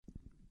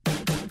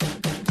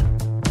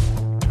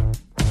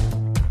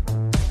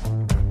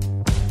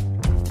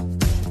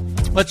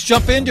Let's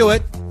jump into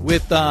it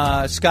with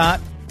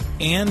Scott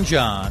and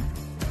John.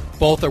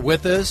 Both are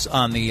with us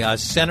on the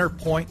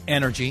CenterPoint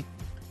Energy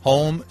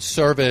Home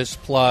Service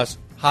Plus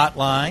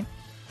hotline.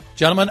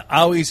 Gentlemen,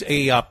 always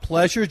a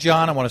pleasure.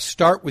 John, I want to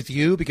start with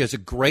you because a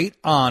great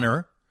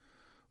honor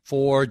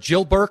for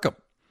Jill Burkham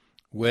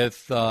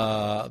with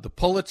the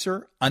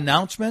Pulitzer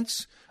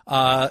announcements.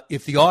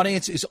 If the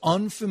audience is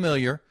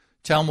unfamiliar,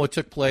 tell them what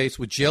took place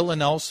with Jill,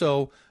 and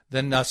also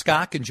then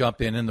Scott can jump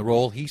in the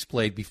role he's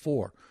played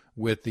before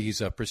with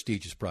these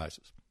prestigious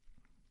prizes.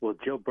 Well,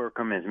 Jill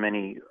Burkham, as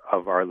many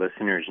of our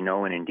listeners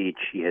know, and indeed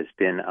she has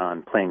been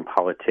on Playing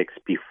Politics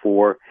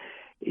before,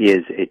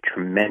 is a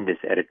tremendous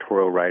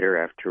editorial writer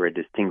after a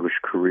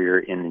distinguished career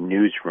in the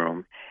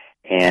newsroom.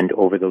 And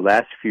over the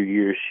last few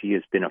years, she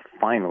has been a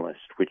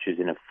finalist, which is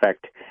in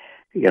effect,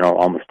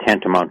 almost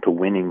tantamount to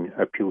winning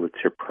a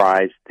Pulitzer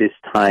Prize. This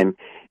time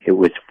it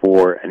was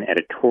for an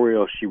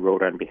editorial she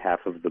wrote on behalf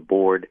of the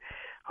board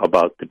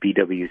about the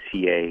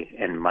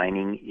BWCA and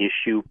mining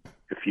issue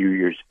a few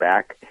years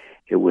back.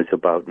 It was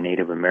about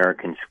Native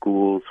American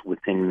schools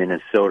within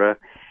Minnesota.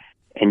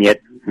 And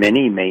yet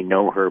many may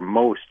know her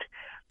most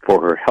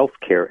for her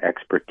healthcare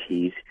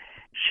expertise.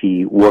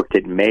 She worked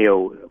at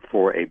Mayo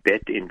for a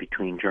bit in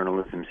between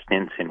journalism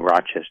stints in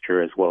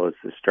Rochester as well as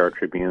the Star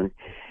Tribune.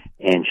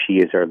 And she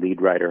is our lead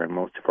writer on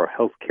most of our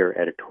healthcare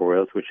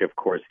editorials, which of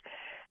course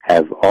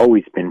have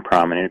always been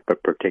prominent,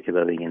 but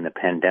particularly in the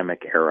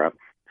pandemic era.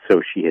 So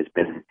she has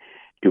been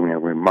doing a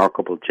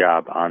remarkable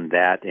job on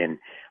that and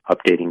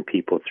updating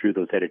people through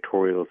those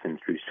editorials and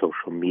through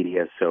social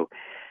media. So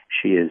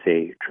she is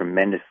a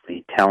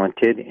tremendously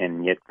talented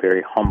and yet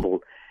very humble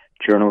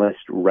journalist,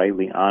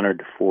 rightly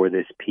honored for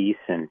this piece,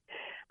 and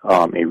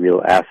a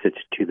real asset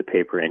to the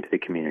paper and to the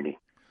community.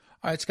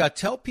 All right, Scott,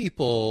 tell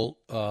people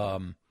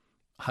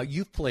how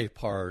you've played a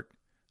part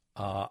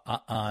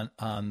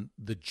on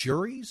the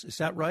juries. Is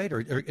that right? Or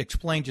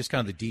explain just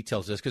kind of the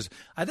details of this, because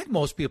I think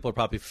most people are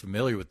probably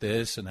familiar with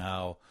this and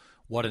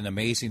what an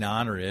amazing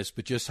honor it is,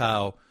 but just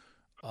how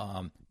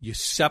you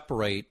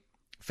separate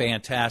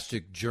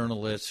fantastic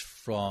journalists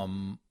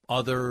from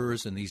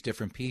others and these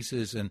different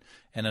pieces, and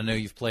I know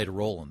you've played a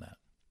role in that.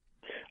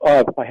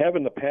 I have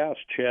in the past,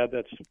 Chad.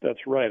 That's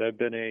right. I've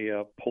been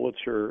a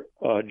Pulitzer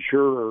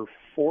juror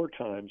 4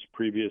 times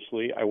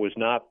previously. I was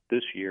not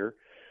this year,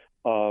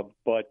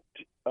 but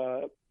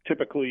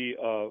typically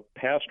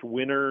past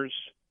winners,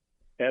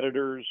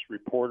 editors,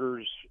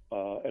 reporters,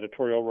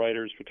 editorial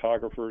writers,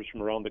 photographers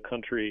from around the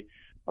country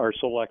are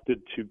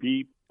selected to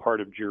be part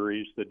of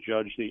juries that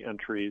judge the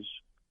entries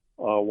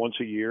once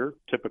a year,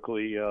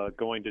 typically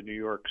going to New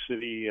York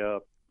City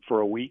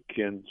for a week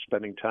and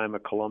spending time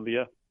at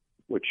Columbia,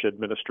 which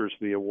administers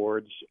the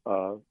awards.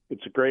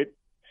 It's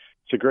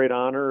a great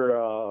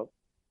honor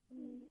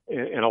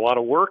and a lot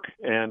of work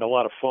and a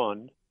lot of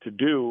fun to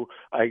do.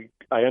 I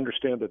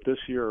understand that this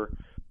year,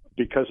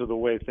 because of the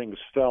way things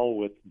fell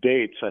with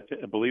dates,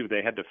 I believe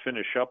they had to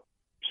finish up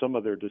some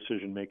of their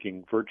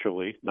decision-making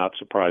virtually, not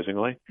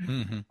surprisingly.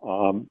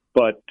 Mm-hmm.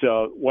 But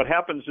what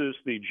happens is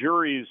the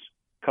juries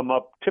come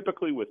up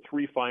typically with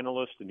 3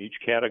 finalists in each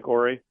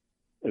category,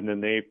 and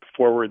then they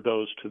forward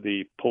those to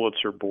the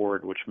Pulitzer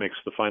board, which makes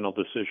the final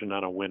decision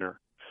on a winner.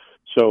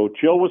 So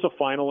Jill was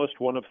a finalist,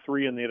 one of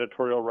 3 in the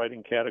editorial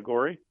writing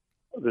category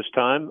this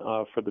time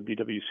for the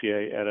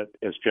BWCA edit,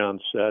 as John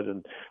said.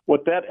 And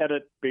what that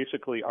edit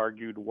basically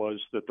argued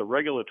was that the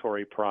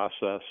regulatory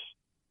process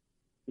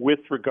with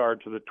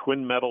regard to the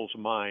Twin Metals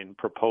mine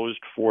proposed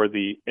for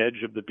the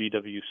edge of the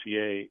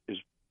BWCA is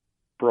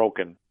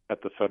broken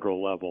at the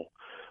federal level.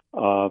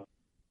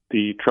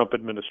 The Trump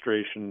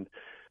administration,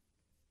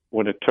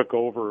 when it took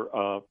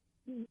over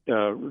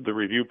the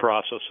review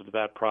process of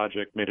that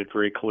project, made it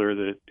very clear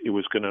that it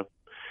was going to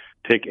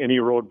take any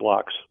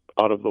roadblocks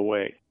out of the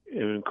way,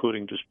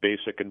 including just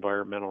basic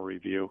environmental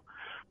review.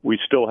 We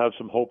still have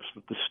some hopes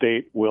that the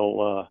state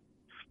will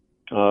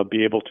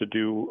be able to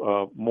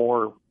do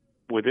more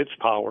with its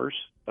powers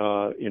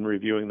in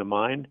reviewing the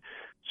mine.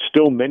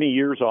 Still many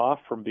years off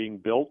from being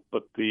built,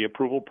 but the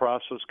approval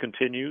process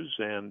continues,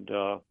 and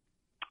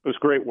it was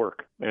great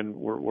work, and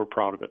we're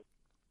proud of it.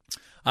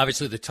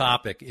 Obviously, the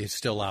topic is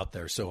still out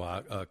there,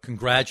 so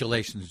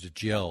congratulations to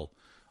Jill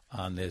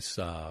on this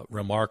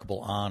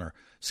remarkable honor.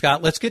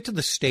 Scott, let's get to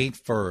the state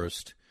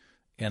first,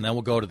 and then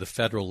we'll go to the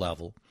federal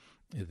level.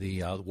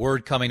 The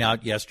word coming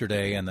out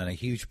yesterday, and then a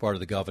huge part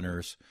of the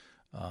governor's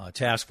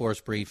task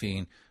force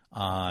briefing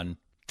on,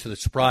 to the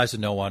surprise of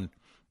no one,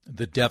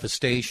 the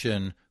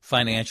devastation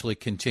financially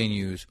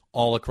continues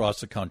all across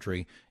the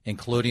country,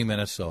 including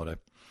Minnesota.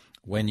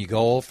 When you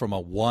go from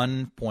a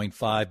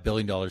 $1.5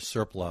 billion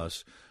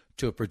surplus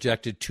to a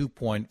projected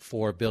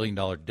 $2.4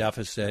 billion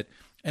deficit,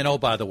 and oh,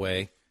 by the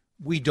way,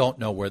 we don't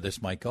know where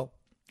this might go.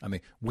 I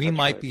mean, we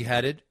might be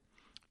headed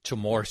to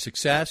more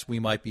success. We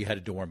might be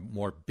headed to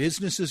more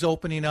businesses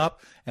opening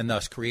up and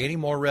thus creating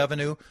more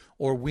revenue,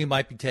 or we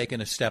might be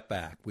taking a step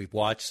back. We've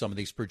watched some of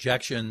these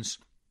projections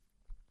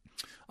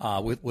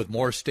with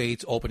more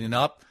states opening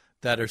up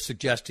that are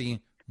suggesting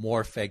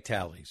more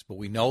fatalities. But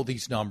we know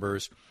these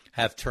numbers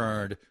have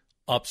turned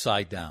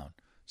upside down.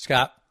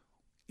 Scott,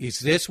 is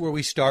this where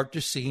we start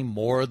to see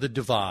more of the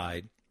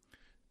divide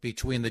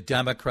between the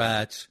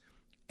Democrats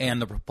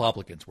and the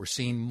Republicans? We're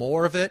seeing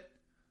more of it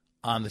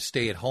on the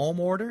stay-at-home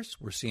orders.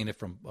 We're seeing it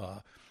from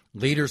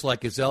leaders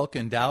like Gazelka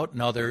and Dowd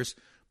and others.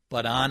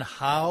 But on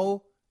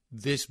how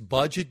this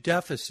budget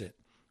deficit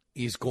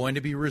is going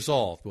to be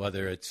resolved,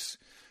 whether it's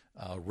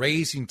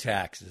raising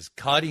taxes,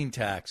 cutting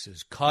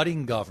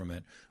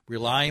government,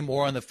 relying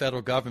more on the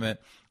federal government,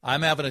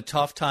 I'm having a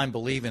tough time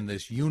believing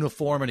this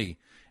uniformity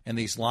and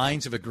these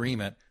lines of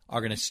agreement are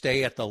going to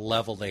stay at the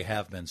level they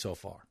have been so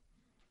far.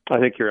 I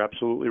think you're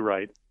absolutely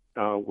right.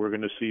 We're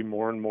going to see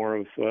more and more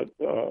of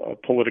a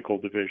political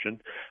division.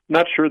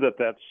 Not sure that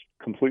that's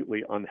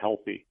completely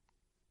unhealthy.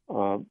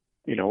 In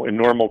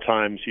normal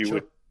times, you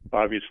would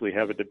obviously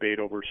have a debate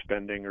over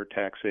spending or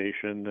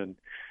taxation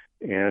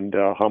and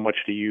how much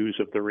to use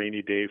of the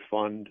rainy day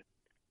fund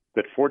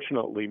that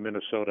fortunately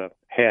Minnesota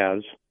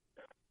has.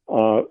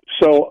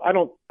 So I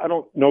don't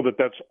know that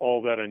that's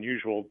all that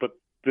unusual, but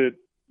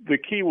the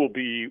key will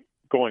be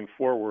going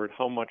forward,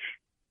 how much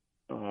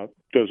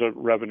does a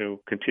revenue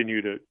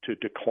continue to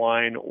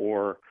decline,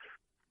 or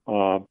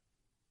do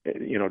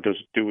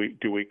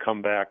we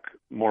come back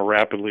more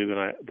rapidly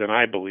than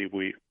I believe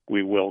we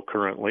will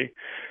currently,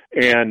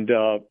 and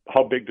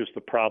how big does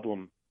the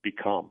problem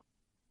become?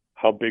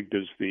 How big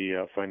does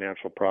the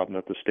financial problem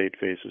that the state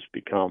faces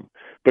become?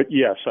 But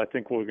yes, I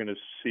think we're going to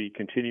see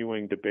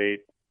continuing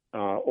debate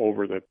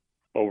over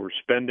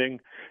spending.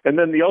 And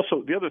then the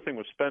other thing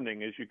with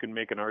spending is you can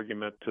make an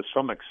argument to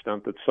some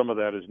extent that some of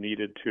that is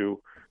needed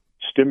to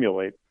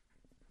stimulate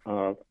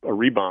a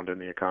rebound in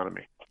the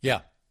economy. Yeah,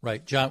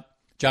 right. John,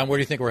 where do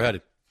you think we're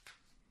headed?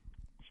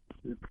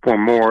 For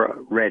more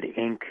red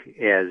ink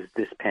as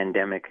this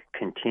pandemic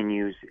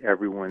continues.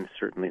 Everyone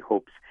certainly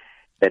hopes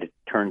that it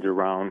turns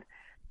around,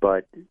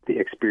 but the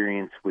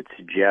experience would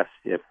suggest,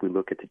 if we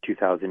look at the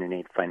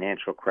 2008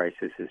 financial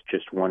crisis as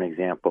just one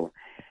example,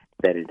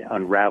 that it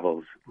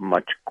unravels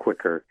much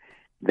quicker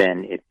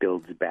than it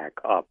builds back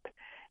up.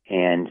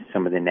 And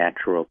some of the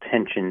natural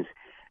tensions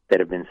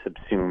that have been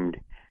subsumed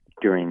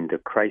during the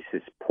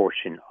crisis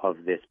portion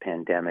of this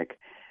pandemic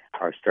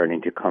are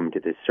starting to come to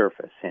the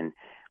surface. And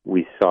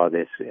we saw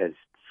this, as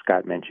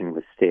Scott mentioned,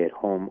 with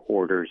stay-at-home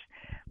orders,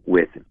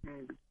 with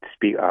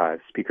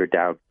Speaker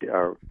Dowd,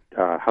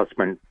 House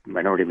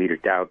Minority Leader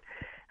Dowd,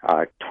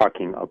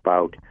 talking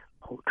about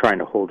trying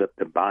to hold up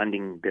the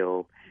bonding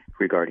bill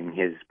regarding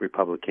his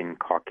Republican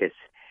caucus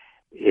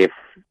if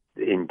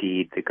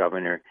indeed the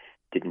governor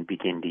didn't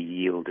begin to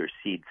yield or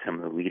cede some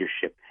of the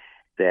leadership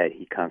that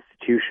he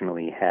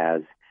constitutionally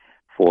has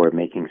for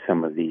making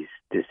some of these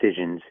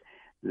decisions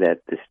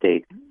that the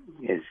state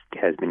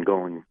has been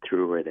going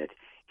through, or that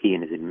he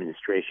and his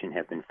administration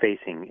have been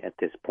facing at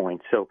this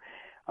point. So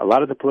a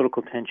lot of the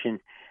political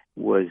tension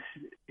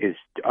is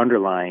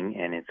underlying,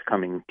 and it's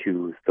coming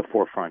to the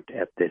forefront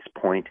at this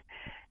point.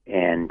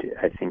 And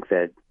I think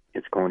that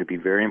it's going to be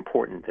very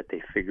important that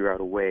they figure out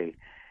a way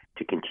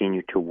to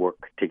continue to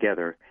work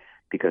together,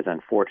 because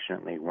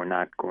unfortunately we're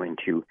not going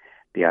to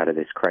be out of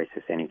this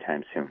crisis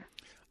anytime soon.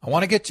 I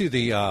want to get to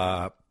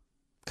the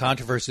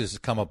controversies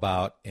that come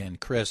about. And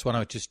Chris, why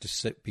don't just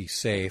to be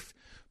safe,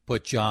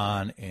 put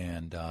John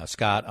and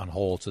Scott on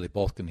hold so they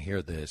both can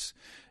hear this.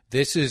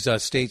 This is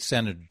State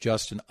Senator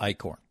Justin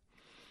Eichhorn.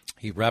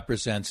 He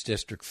represents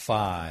District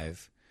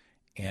 5,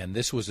 and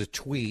this was a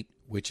tweet,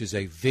 which is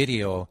a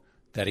video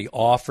that he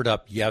offered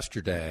up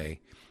yesterday,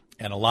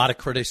 and a lot of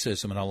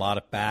criticism and a lot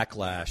of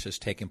backlash has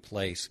taken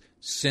place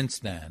since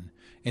then.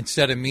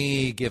 Instead of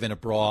me giving a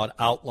broad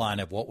outline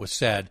of what was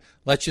said,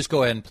 let's just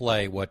go ahead and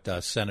play what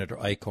Senator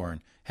Eichhorn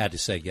had to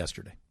say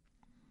yesterday.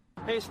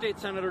 Hey, State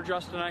Senator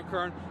Justin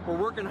Eichhorn. We're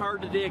working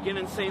hard today again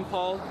in St.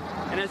 Paul.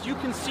 And as you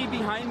can see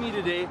behind me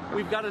today,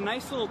 we've got a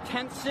nice little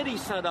tent city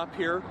set up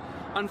here.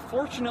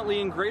 Unfortunately,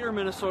 in Greater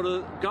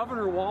Minnesota,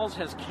 Governor Walz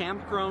has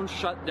campgrounds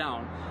shut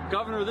down.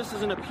 Governor, this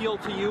is an appeal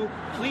to you.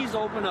 Please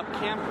open up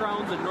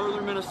campgrounds in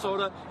northern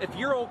Minnesota. If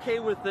you're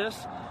okay with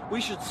this, we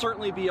should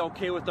certainly be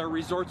okay with our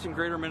resorts in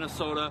Greater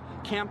Minnesota,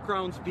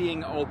 campgrounds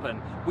being open.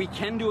 We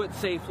can do it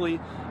safely.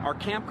 Our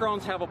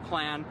campgrounds have a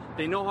plan.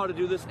 They know how to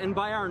do this. And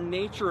by our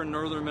nature in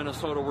northern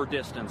Minnesota, we're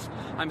distanced.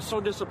 I'm so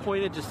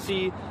disappointed to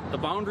see the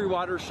Boundary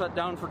Waters shut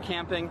down for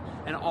camping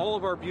and all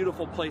of our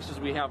beautiful places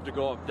we have to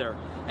go up there.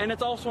 And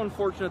it's also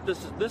unfortunate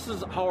this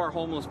is how our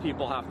homeless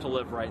people have to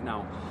live right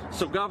now.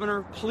 So,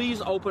 Governor,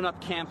 please open up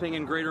camping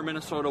in Greater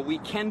Minnesota. We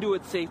can do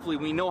it safely.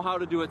 We know how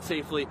to do it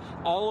safely.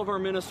 All of our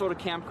Minnesota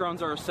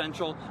campgrounds are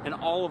essential, and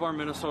all of our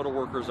Minnesota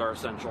workers are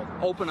essential.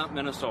 Open up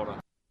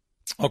Minnesota.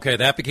 Okay,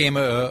 that became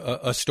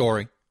a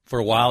story for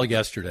a while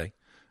yesterday.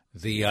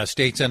 The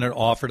state senator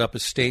offered up a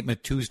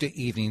statement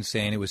Tuesday evening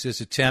saying it was his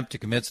attempt to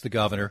convince the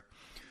governor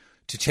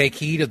to take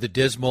heed of the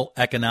dismal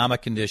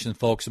economic conditions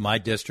folks in my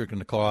district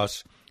and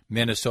across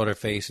Minnesota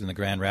face in the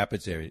Grand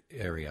Rapids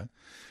area.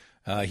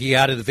 He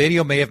added, the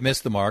video may have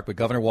missed the mark, but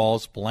Governor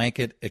Walz's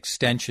blanket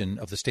extension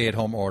of the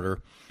stay-at-home order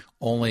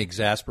only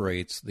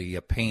exasperates the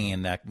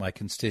pain that my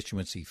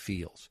constituency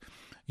feels.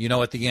 You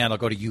know, at the end, I'll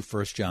go to you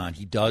first, John.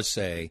 He does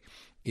say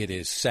it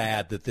is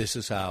sad that this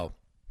is how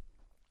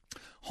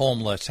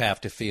homeless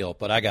have to feel.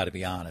 But I got to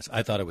be honest,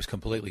 I thought it was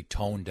completely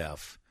tone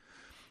deaf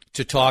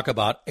to talk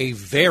about a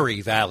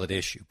very valid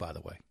issue, by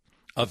the way,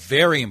 a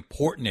very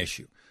important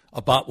issue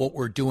about what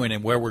we're doing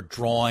and where we're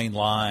drawing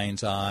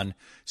lines on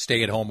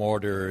stay-at-home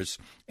orders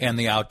and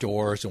the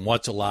outdoors and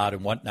what's allowed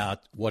and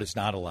what is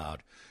not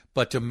allowed.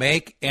 But to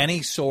make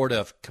any sort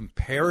of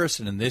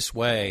comparison in this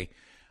way,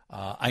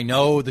 I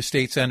know the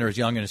state senator is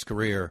young in his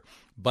career,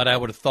 but I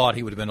would have thought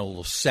he would have been a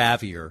little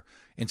savvier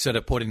instead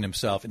of putting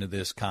himself into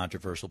this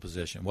controversial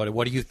position.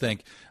 What do you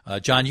think?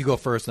 John, you go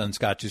first, then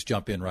Scott, just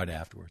jump in right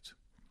afterwards.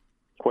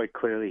 Quite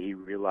clearly, he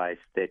realized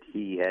that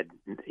he had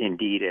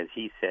indeed, as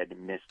he said,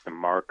 missed the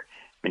mark.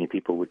 Many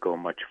people would go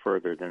much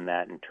further than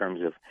that in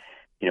terms of,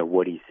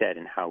 what he said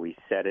and how he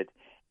said it.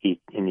 He,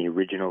 in the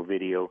original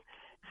video,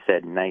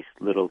 said nice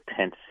little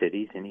tent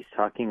cities, and he's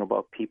talking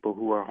about people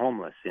who are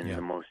homeless in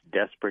the most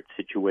desperate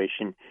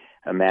situation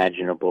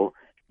imaginable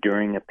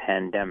during a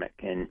pandemic.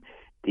 And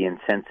the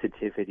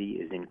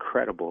insensitivity is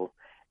incredible,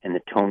 and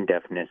the tone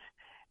deafness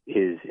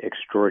is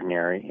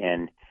extraordinary.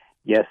 And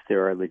yes,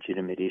 there are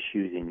legitimate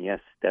issues, and yes,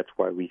 that's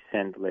why we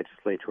send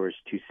legislators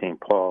to St.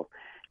 Paul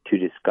to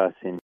discuss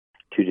and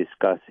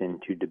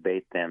to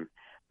debate them,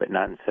 but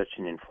not in such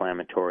an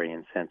inflammatory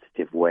and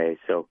sensitive way.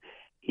 So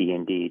he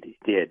indeed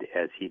did,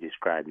 as he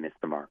described, miss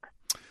the mark.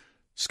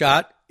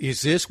 Scott,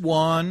 is this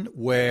one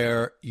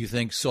where you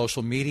think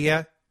social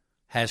media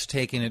has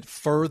taken it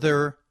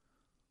further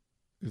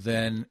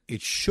than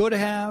it should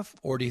have,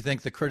 or do you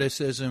think the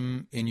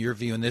criticism, in your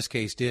view, in this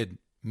case, did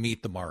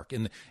meet the mark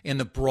in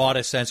the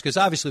broadest sense? Because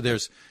obviously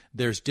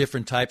there's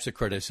different types of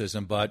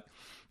criticism, but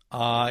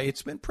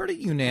it's been pretty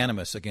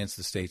unanimous against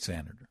the state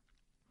senator.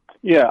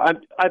 Yeah,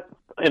 I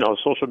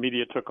social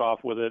media took off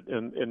with it,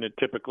 and it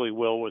typically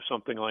will with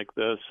something like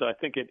this. I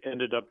think it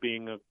ended up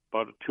being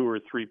about a 2 or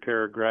 3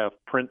 paragraph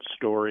print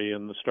story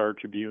in the Star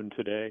Tribune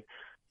today.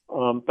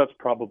 That's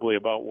probably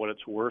about what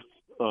it's worth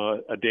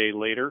a day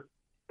later.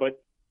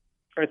 But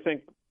I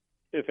think,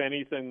 if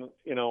anything,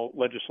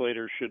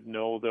 legislators should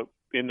know that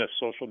in the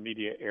social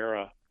media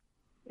era,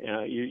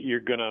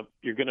 you're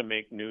gonna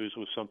make news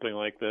with something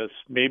like this.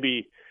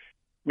 Maybe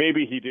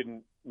he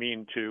didn't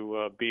mean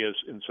to be as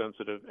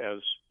insensitive as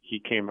he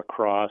came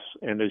across.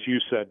 And as you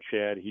said,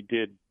 Chad, he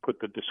did put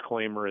the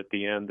disclaimer at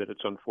the end that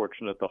it's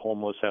unfortunate the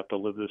homeless have to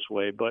live this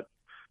way. But,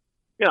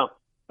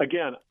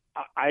 again,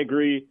 I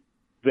agree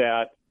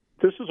that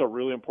this is a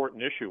really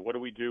important issue. What do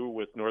we do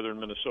with northern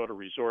Minnesota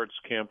resorts,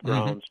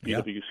 campgrounds,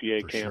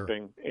 BWCA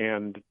camping, sure.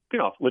 And,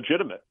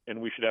 legitimate, and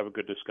we should have a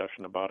good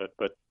discussion about it.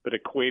 But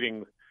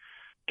equating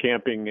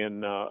camping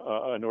in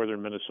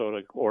northern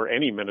Minnesota or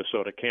any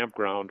Minnesota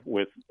campground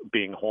with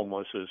being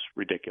homeless is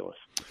ridiculous.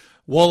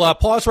 We'll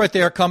pause right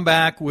there, come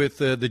back with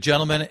the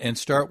gentleman, and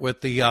start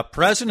with the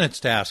President's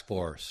Task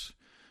Force.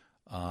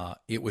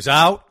 It was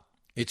out.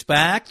 It's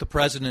back. The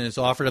President has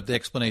offered up the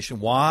explanation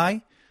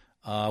why.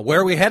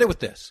 Where are we headed with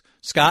this?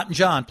 Scott and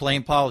John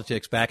playing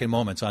politics, back in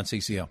moments on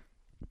CCO.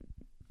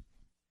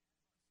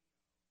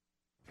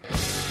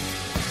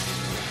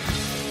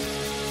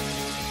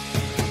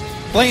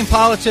 Playing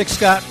politics,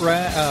 Scott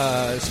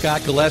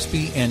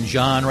Gillespie and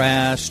John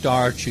Ras,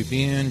 Star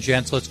Tribune.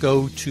 Gents, let's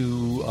go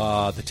to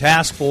the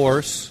task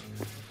force.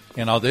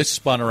 And how this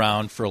spun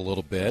around for a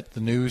little bit. The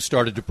news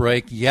started to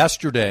break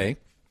yesterday,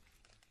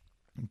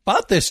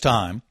 about this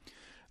time,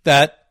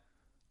 that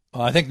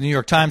I think the New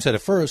York Times said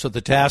at first that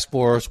the task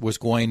force was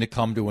going to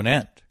come to an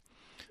end.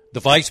 The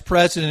vice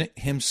president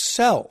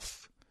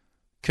himself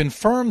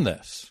confirmed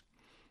this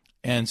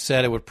and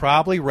said it would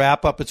probably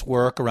wrap up its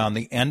work around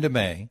the end of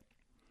May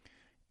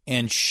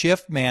and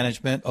shift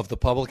management of the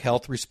public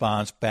health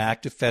response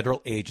back to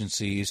federal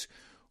agencies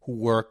whose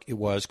work it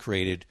was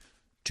created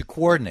to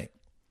coordinate.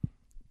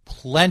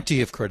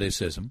 Plenty of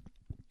criticism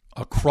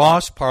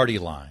across party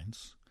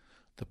lines.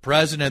 The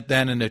president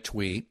then, in a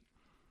tweet,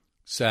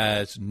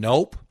 says,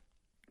 nope,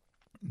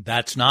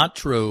 that's not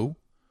true.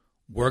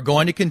 We're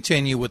going to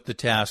continue with the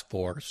task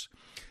force.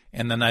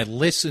 And then I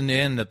listened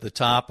in at the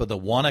top of the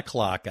 1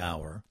 o'clock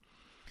hour,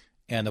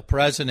 and the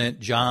president,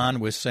 John,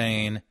 was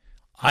saying,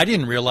 I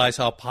didn't realize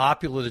how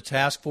popular the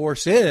task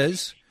force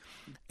is,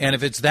 and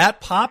if it's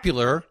that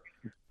popular,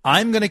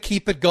 I'm going to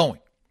keep it going.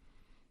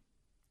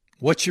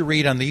 What's your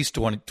read on these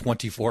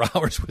 24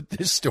 hours with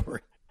this story?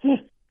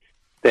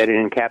 That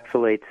it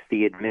encapsulates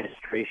the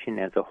administration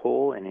as a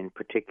whole, and in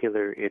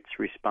particular its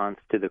response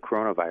to the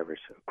coronavirus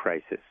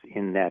crisis,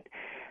 in that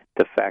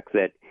the fact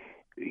that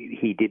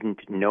he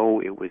didn't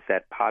know it was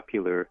that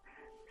popular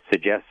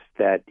suggests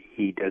that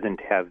he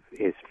doesn't have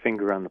his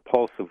finger on the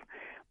pulse of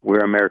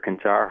where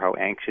Americans are, how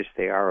anxious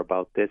they are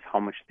about this, how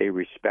much they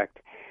respect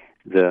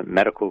the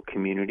medical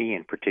community,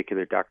 in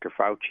particular Dr.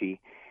 Fauci.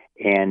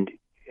 And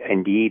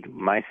indeed,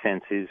 my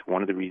sense is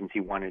one of the reasons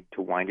he wanted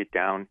to wind it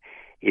down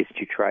is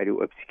to try to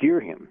obscure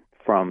him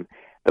from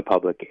the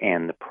public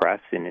and the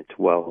press. And it's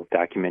well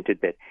documented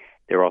that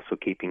they're also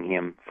keeping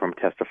him from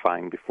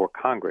testifying before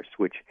Congress,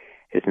 which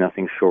is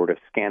nothing short of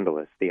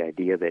scandalous. The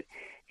idea that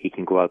he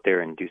can go out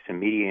there and do some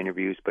media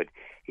interviews but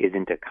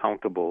isn't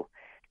accountable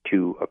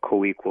to a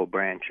co-equal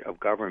branch of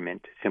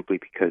government simply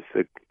because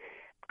the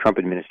Trump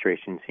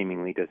administration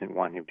seemingly doesn't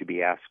want him to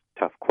be asked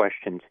tough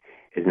questions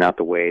is not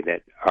the way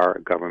that our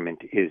government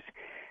is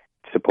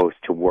supposed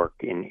to work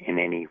in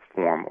any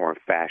form or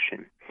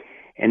fashion.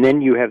 And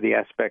then you have the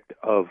aspect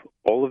of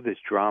all of this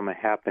drama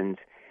happens,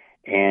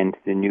 and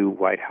the new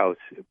White House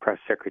press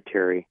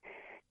secretary,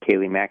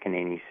 Kayleigh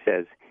McEnany,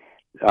 says,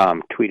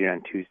 tweeted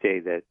on Tuesday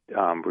that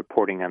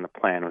reporting on the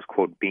plan was,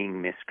 quote,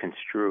 being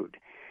misconstrued.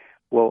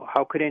 Well,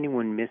 how could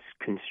anyone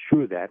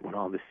misconstrue that when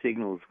all the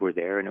signals were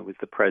there, and it was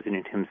the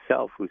president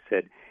himself who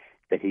said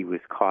that he was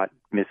caught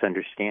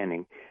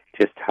misunderstanding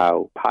just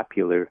how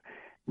popular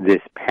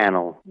this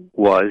panel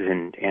was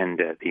and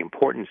the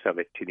importance of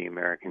it to the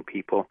American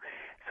people.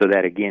 So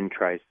that, again,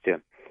 tries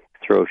to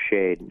throw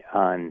shade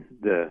on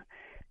the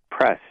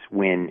press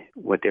when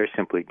what they're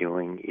simply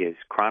doing is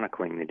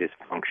chronicling the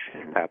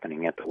dysfunction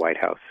happening at the White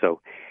House. So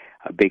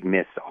a big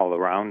miss all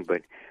around,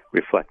 but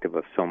reflective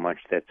of so much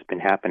that's been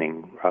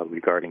happening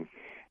regarding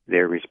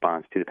their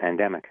response to the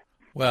pandemic.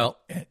 Well,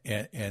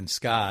 and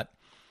Scott,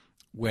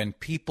 when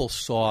people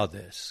saw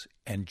this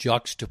and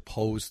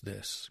juxtaposed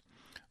this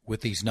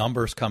with these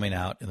numbers coming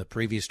out in the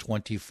previous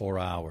 24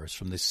 hours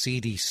from the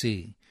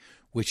CDC,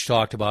 which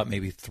talked about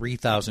maybe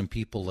 3,000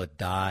 people a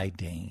day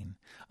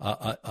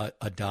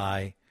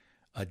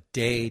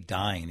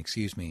dying,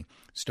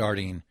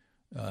 starting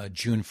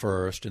June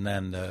 1st, and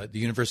then the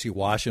University of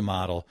Washington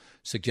model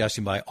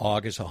suggesting by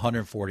August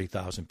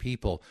 140,000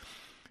 people.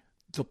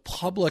 The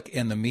public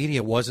and the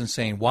media wasn't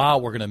saying, wow,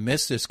 we're going to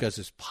miss this because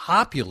it's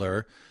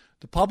popular.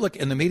 The public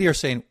and the media are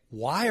saying,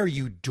 why are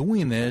you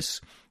doing this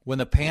when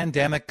the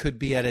pandemic could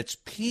be at its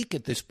peak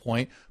at this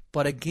point?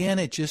 But again,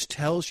 it just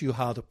tells you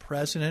how the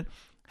president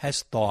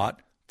has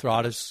thought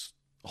throughout his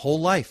whole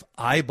life.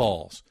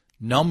 Eyeballs,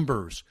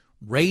 numbers,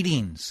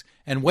 ratings.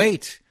 And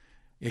wait,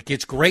 it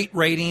gets great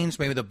ratings,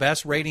 maybe the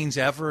best ratings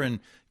ever in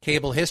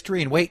cable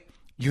history. And wait,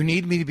 you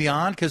need me to be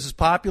on because it's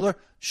popular?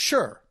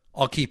 Sure,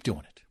 I'll keep doing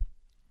it.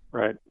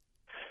 Right.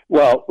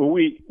 Well,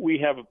 we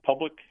have a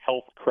public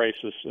health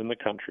crisis in the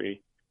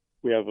country.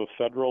 We have a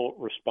federal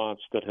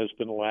response that has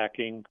been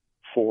lacking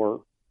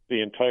for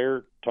the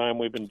entire time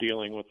we've been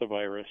dealing with the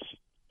virus.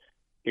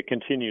 It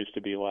continues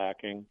to be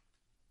lacking.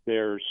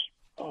 There's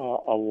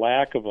a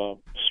lack of a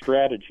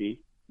strategy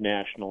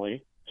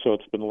nationally, so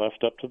it's been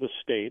left up to the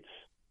states,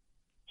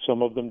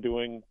 some of them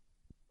doing,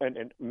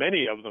 and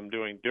many of them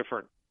doing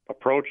different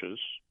approaches.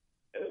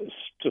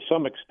 To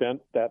some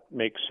extent, that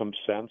makes some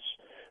sense.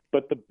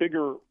 But the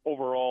bigger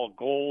overall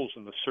goals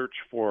and the search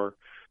for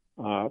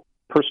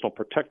personal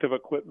protective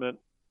equipment,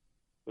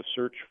 the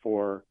search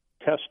for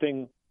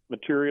testing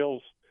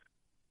materials,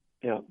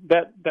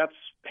 that's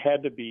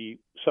had to be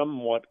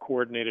somewhat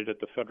coordinated at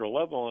the federal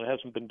level, and it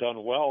hasn't been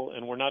done well,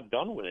 and we're not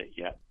done with it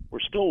yet. We're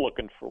still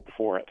looking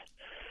for it.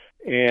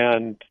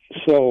 And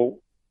so,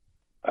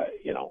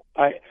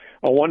 on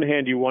one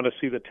hand, you want to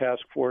see the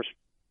task force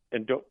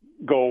and don't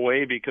go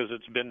away because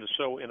it's been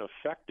so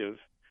ineffective,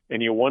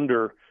 and you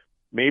wonder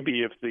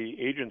maybe if the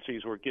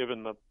agencies were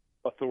given the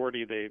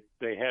authority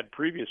they had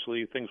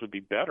previously, things would be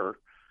better.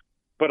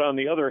 But on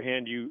the other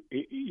hand,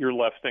 you're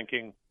left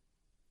thinking,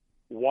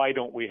 why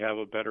don't we have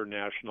a better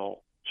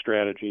national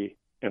strategy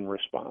and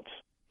response?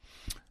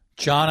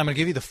 John, I'm going to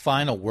give you the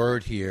final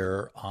word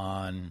here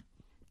on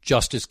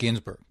Justice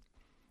Ginsburg.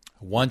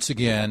 Once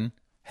again,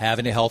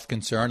 having a health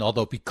concern,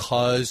 although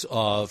because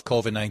of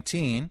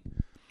COVID-19,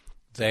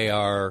 they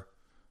are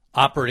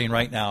operating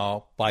right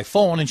now by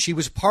phone, and she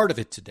was part of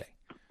it today.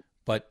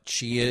 But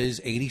she is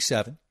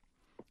 87.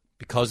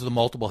 Because of the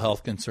multiple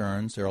health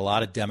concerns, there are a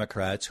lot of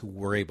Democrats who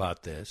worry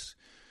about this.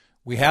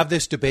 We have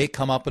this debate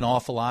come up an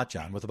awful lot,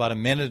 John, with about a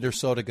minute or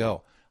so to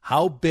go.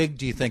 How big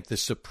do you think the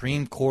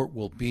Supreme Court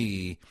will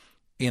be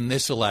in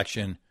this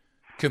election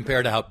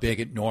compared to how big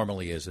it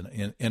normally is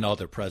in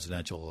other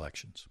presidential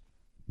elections?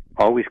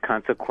 Always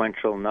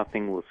consequential.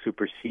 Nothing will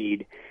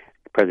supersede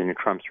President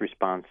Trump's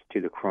response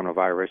to the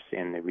coronavirus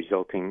and the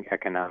resulting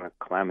economic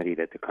calamity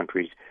that the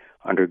country's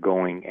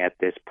undergoing at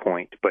this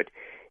point. But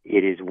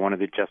it is one of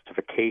the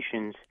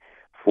justifications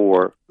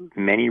for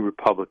many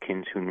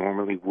Republicans who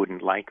normally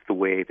wouldn't like the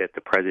way that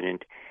the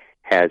president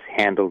has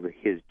handled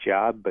his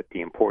job, but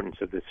the importance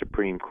of the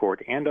Supreme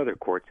Court and other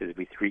courts, as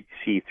we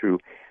see through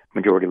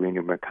Majority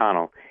Leader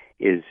McConnell,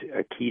 is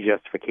a key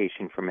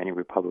justification for many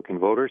Republican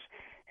voters,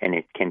 and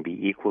it can be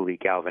equally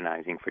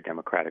galvanizing for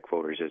Democratic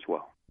voters as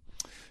well.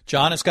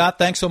 John and Scott,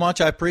 thanks so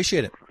much. I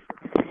appreciate it.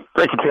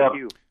 Thank you, Jeff.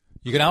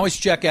 You can always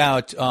check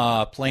out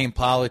Plain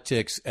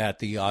Politics at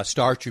the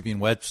Star Tribune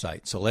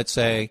website. So let's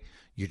say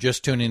you're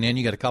just tuning in.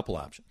 You got a couple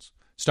options.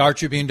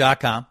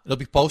 StarTribune.com. It'll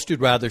be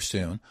posted rather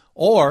soon.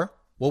 Or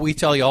what we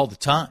tell you all the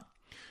time,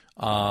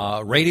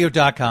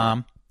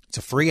 radio.com. It's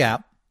a free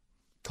app.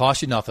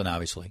 Costs you nothing,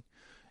 obviously.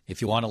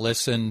 If you want to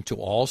listen to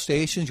all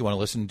stations, you want to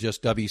listen to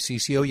just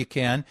WCCO, you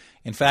can.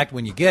 In fact,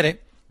 when you get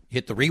it,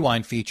 hit the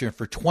rewind feature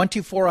for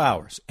 24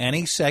 hours.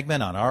 Any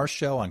segment on our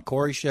show, on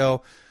Corey's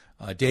show,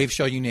 Dave's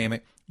show, you name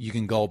it, you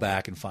can go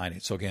back and find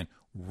it. So again,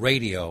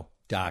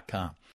 radio.com.